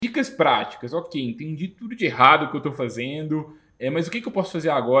dicas práticas. Ok, entendi tudo de errado que eu estou fazendo, mas o que eu posso fazer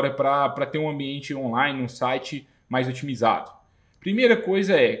agora para ter um ambiente online, um site mais otimizado? Primeira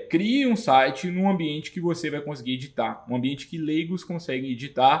coisa é, crie um site num ambiente que você vai conseguir editar, um ambiente que leigos conseguem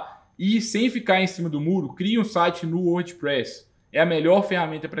editar e sem ficar em cima do muro, crie um site no WordPress. É a melhor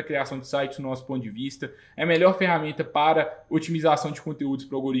ferramenta para criação de sites do nosso ponto de vista, é a melhor ferramenta para otimização de conteúdos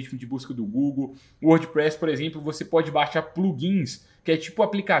para o algoritmo de busca do Google. O WordPress, por exemplo, você pode baixar plugins, que é tipo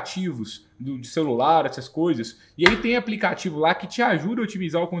aplicativos de celular, essas coisas. E aí tem aplicativo lá que te ajuda a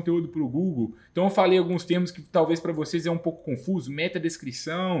otimizar o conteúdo para o Google. Então eu falei alguns termos que talvez para vocês é um pouco confuso,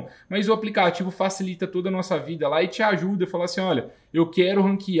 meta-descrição, mas o aplicativo facilita toda a nossa vida lá e te ajuda a falar assim, olha, eu quero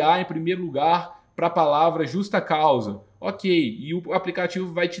ranquear em primeiro lugar para a palavra justa causa. Ok, e o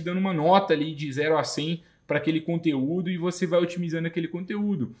aplicativo vai te dando uma nota ali de 0 a 100 para aquele conteúdo e você vai otimizando aquele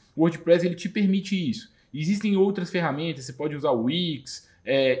conteúdo. O WordPress ele te permite isso. Existem outras ferramentas, você pode usar o Wix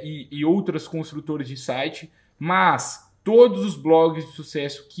e outras construtoras de site, mas todos os blogs de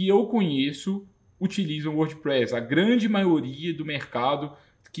sucesso que eu conheço utilizam o WordPress. A grande maioria do mercado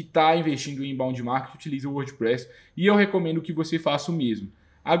que está investindo em inbound marketing utiliza o WordPress e eu recomendo que você faça o mesmo.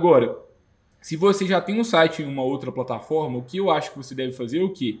 Agora, se você já tem um site em uma outra plataforma, o que eu acho que você deve fazer é o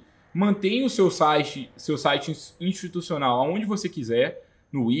quê? Mantenha o seu site institucional aonde você quiser,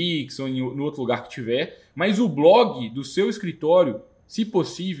 no Wix ou no outro lugar que tiver, mas o blog do seu escritório, se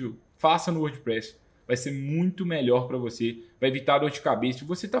possível, faça no WordPress. Vai ser muito melhor para você, vai evitar dor de cabeça. Se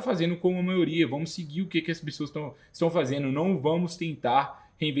você está fazendo como a maioria, vamos seguir o que as pessoas estão fazendo, não vamos tentar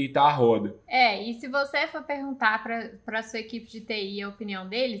reinventar a roda. E se você for perguntar para a sua equipe de TI a opinião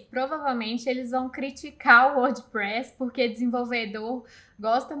deles, provavelmente eles vão criticar o WordPress, porque desenvolvedor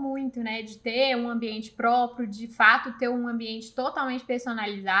gosta muito, né, de ter um ambiente próprio, de fato ter um ambiente totalmente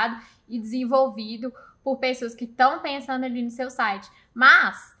personalizado e desenvolvido por pessoas que estão pensando ali no seu site.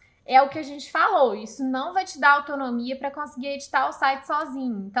 Mas é o que a gente falou, isso não vai te dar autonomia para conseguir editar o site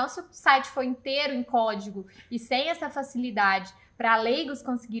sozinho. Então, se o site for inteiro em código e sem essa facilidade para leigos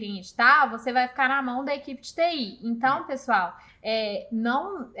conseguirem editar, você vai ficar na mão da equipe de TI. Então, pessoal,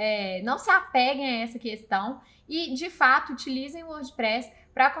 não se apeguem a essa questão e, de fato, utilizem o WordPress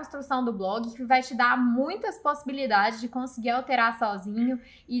para a construção do blog, que vai te dar muitas possibilidades de conseguir alterar sozinho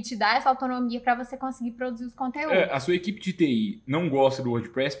e te dar essa autonomia para você conseguir produzir os conteúdos. A sua equipe de TI não gosta do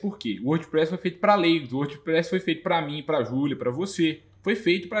WordPress por quê? O WordPress foi feito para leigos, o WordPress foi feito para mim, para a Júlia, para você. Foi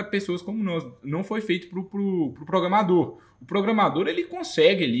feito para pessoas como nós, não foi feito para o programador. O programador ele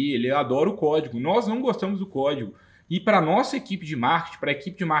consegue ali, ele adora o código. Nós não gostamos do código. E para a nossa equipe de marketing, para a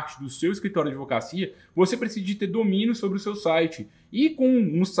equipe de marketing do seu escritório de advocacia, você precisa de ter domínio sobre o seu site. E com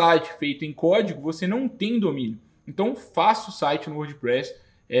um site feito em código, você não tem domínio. Então faça o site no WordPress,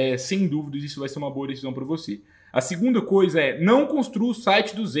 sem dúvidas isso vai ser uma boa decisão para você. A segunda coisa é, não construa o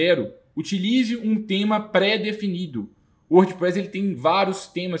site do zero. Utilize um tema pré-definido. O WordPress ele tem vários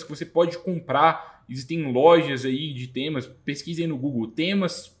temas que você pode comprar. Existem lojas aí de temas. Pesquisem no Google.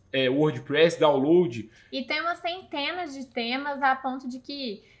 Temas, WordPress, download. E tem umas centenas de temas a ponto de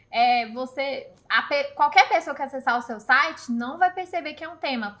que qualquer pessoa que acessar o seu site não vai perceber que é um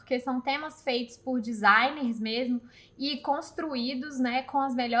tema, porque são temas feitos por designers mesmo e construídos, né, com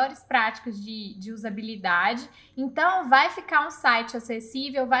as melhores práticas de usabilidade. Então vai ficar um site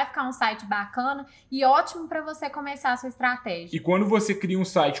acessível, vai ficar um site bacana e ótimo para você começar a sua estratégia. E quando você cria um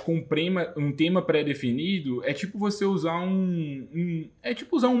site com um tema pré-definido, é tipo você usar um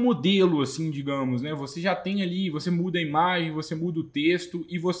modelo, assim, digamos, né? Você já tem ali, você muda a imagem, você muda o texto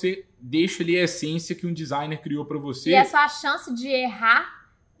e você deixa ali a essência que um designer criou para você. E a sua chance de errar,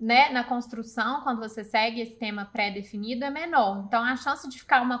 né, na construção, quando você segue esse tema pré-definido, é menor. Então, a chance de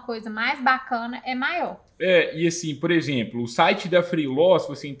ficar uma coisa mais bacana é maior. E assim, por exemplo, o site da Freelaw, se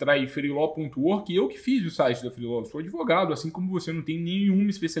você entrar em freelaw.work, eu que fiz o site da Freelaw, sou advogado, assim como você não tem nenhuma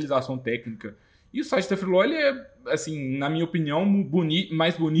especialização técnica. E o site da Freelaw, ele é, assim, na minha opinião,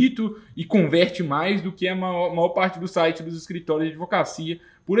 mais bonito e converte mais do que a maior parte do site dos escritórios de advocacia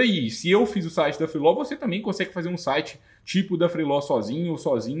por aí. Se eu fiz o site da Freelaw, você também consegue fazer um site tipo da Freelaw sozinho ou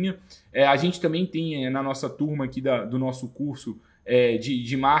sozinha. A gente também tem na nossa turma aqui do nosso curso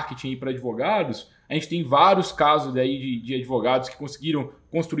de marketing para advogados, a gente tem vários casos daí de advogados que conseguiram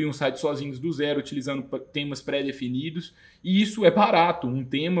construir um site sozinhos do zero, utilizando temas pré-definidos, e isso é barato. Um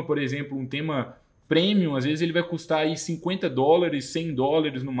tema, por exemplo, um tema premium, às vezes ele vai custar aí $50,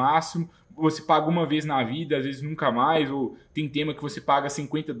 $100 no máximo, você paga uma vez na vida, às vezes nunca mais, ou tem tema que você paga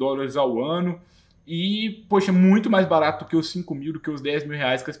 $50 ao ano, e, poxa, muito mais barato do que os 5 mil, do que os 10 mil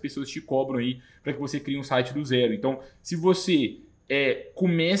reais que as pessoas te cobram aí para que você crie um site do zero. Então, se você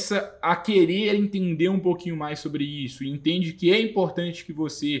começa a querer entender um pouquinho mais sobre isso, e entende que é importante que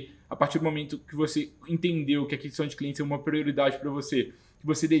você, a partir do momento que você entendeu que a aquisição de clientes é uma prioridade para você, que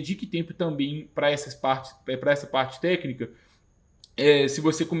você dedique tempo também para essa parte técnica, se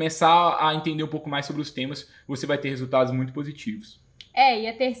você começar a entender um pouco mais sobre os temas, você vai ter resultados muito positivos. E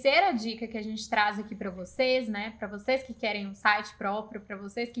a terceira dica que a gente traz aqui para vocês, né, para vocês que querem um site próprio, para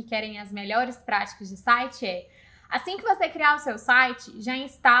vocês que querem as melhores práticas de site, assim que você criar o seu site, já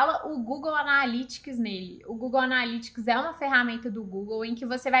instala o Google Analytics nele. O Google Analytics é uma ferramenta do Google em que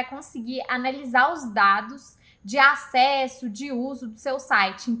você vai conseguir analisar os dados de acesso, de uso do seu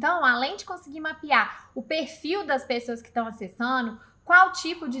site. Então, além de conseguir mapear o perfil das pessoas que estão acessando, qual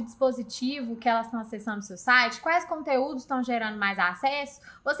tipo de dispositivo que elas estão acessando o seu site, quais conteúdos estão gerando mais acesso,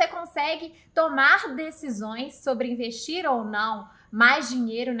 você consegue tomar decisões sobre investir ou não mais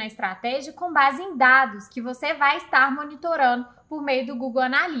dinheiro na estratégia com base em dados que você vai estar monitorando por meio do Google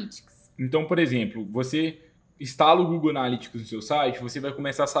Analytics. Então, por exemplo, você instala o Google Analytics no seu site, você vai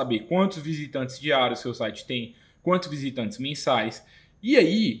começar a saber quantos visitantes diários o seu site tem, quantos visitantes mensais, e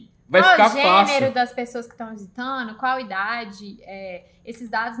aí vai ficar fácil. Qual o gênero das pessoas que estão visitando, qual idade, esses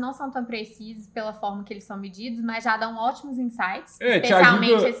dados não são tão precisos pela forma que eles são medidos, mas já dão ótimos insights,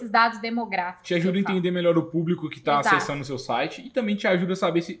 especialmente esses dados demográficos. Te ajuda a entender melhor o público que está acessando o seu site e também te ajuda a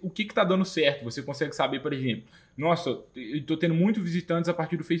saber o que está dando certo. Você consegue saber, por exemplo, nossa, eu estou tendo muitos visitantes a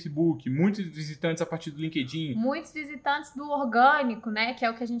partir do Facebook, muitos visitantes a partir do LinkedIn. Muitos visitantes do orgânico, né? Que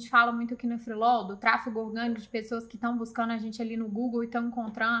é o que a gente fala muito aqui no Freeló, do tráfego orgânico de pessoas que estão buscando a gente ali no Google e estão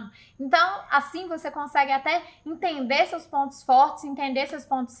encontrando. Então, assim você consegue até entender seus pontos fortes, entender seus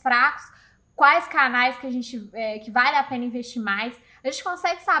pontos fracos, quais canais que vale a pena investir mais. A gente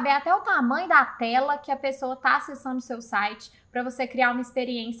consegue saber até o tamanho da tela que a pessoa está acessando o seu site para você criar uma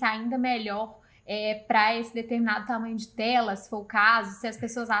experiência ainda melhor para esse determinado tamanho de tela, se for o caso, se as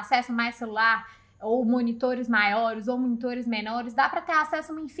pessoas acessam mais celular, ou monitores maiores, ou monitores menores, dá para ter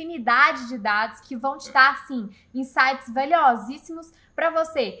acesso a uma infinidade de dados que vão te dar, assim, insights valiosíssimos para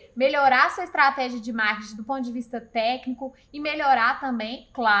você melhorar a sua estratégia de marketing do ponto de vista técnico e melhorar também,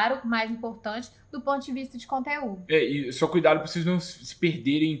 claro, mais importante, do ponto de vista de conteúdo. E só cuidado para vocês não se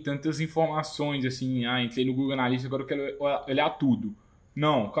perderem em tantas informações, assim, entrei no Google Analytics, agora eu quero olhar tudo.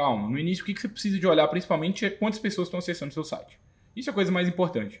 Não, calma. No início, o que você precisa de olhar principalmente é quantas pessoas estão acessando o seu site. Isso é a coisa mais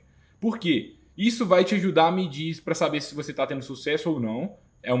importante. Por quê? Isso vai te ajudar a medir para saber se você está tendo sucesso ou não.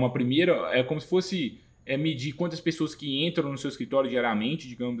 É como se fosse medir quantas pessoas que entram no seu escritório diariamente,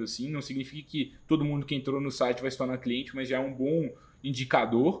 digamos assim. Não significa que todo mundo que entrou no site vai se tornar cliente, mas já é um bom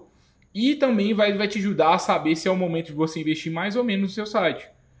indicador. E também vai te ajudar a saber se é o momento de você investir mais ou menos no seu site.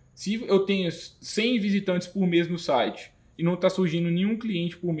 Se eu tenho 100 visitantes por mês no site e não está surgindo nenhum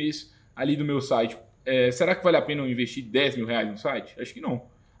cliente por mês ali do meu site, será que vale a pena eu investir 10 mil reais no site? Acho que não.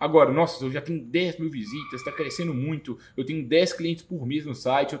 Agora, nossa, eu já tenho 10 mil visitas, está crescendo muito, eu tenho 10 clientes por mês no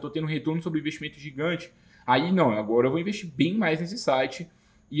site, eu estou tendo um retorno sobre investimento gigante. Aí não, agora eu vou investir bem mais nesse site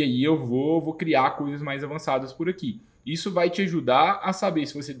e aí eu vou criar coisas mais avançadas por aqui. Isso vai te ajudar a saber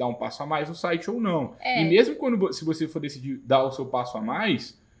se você dá um passo a mais no site ou não. E mesmo se você for decidir dar o seu passo a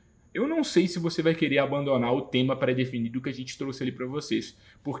mais, eu não sei se você vai querer abandonar o tema pré-definido que a gente trouxe ali para vocês.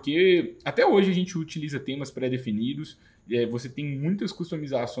 Porque até hoje a gente utiliza temas pré-definidos, você tem muitas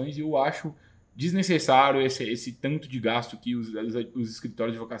customizações e eu acho desnecessário esse tanto de gasto que os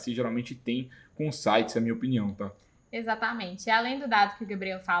escritórios de advocacia geralmente têm com sites, é a minha opinião, tá? Exatamente. E além do dado que o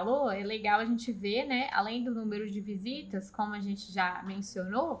Gabriel falou, é legal a gente ver, né, além do número de visitas, como a gente já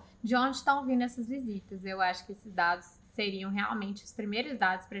mencionou, de onde estão vindo essas visitas. Eu acho que esses dados seriam realmente os primeiros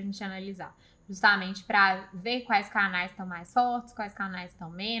dados para a gente analisar, justamente para ver quais canais estão mais fortes, quais canais estão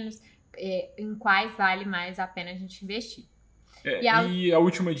menos, em quais vale mais a pena a gente investir. E a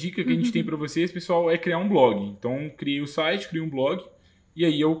última dica que a gente tem para vocês, pessoal, é criar um blog. Então, criei o site, criei um blog, e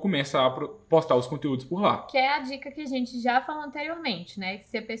aí eu começo a postar os conteúdos por lá. Que é a dica que a gente já falou anteriormente, né? Que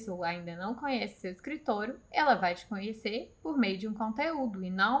se a pessoa ainda não conhece seu escritório, ela vai te conhecer por meio de um conteúdo e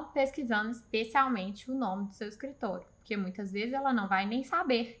não pesquisando especialmente o nome do seu escritório, porque muitas vezes ela não vai nem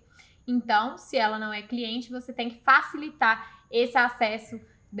saber. Então, se ela não é cliente, você tem que facilitar esse acesso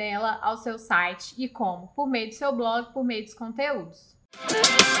dela ao seu site. E como? Por meio do seu blog, por meio dos conteúdos.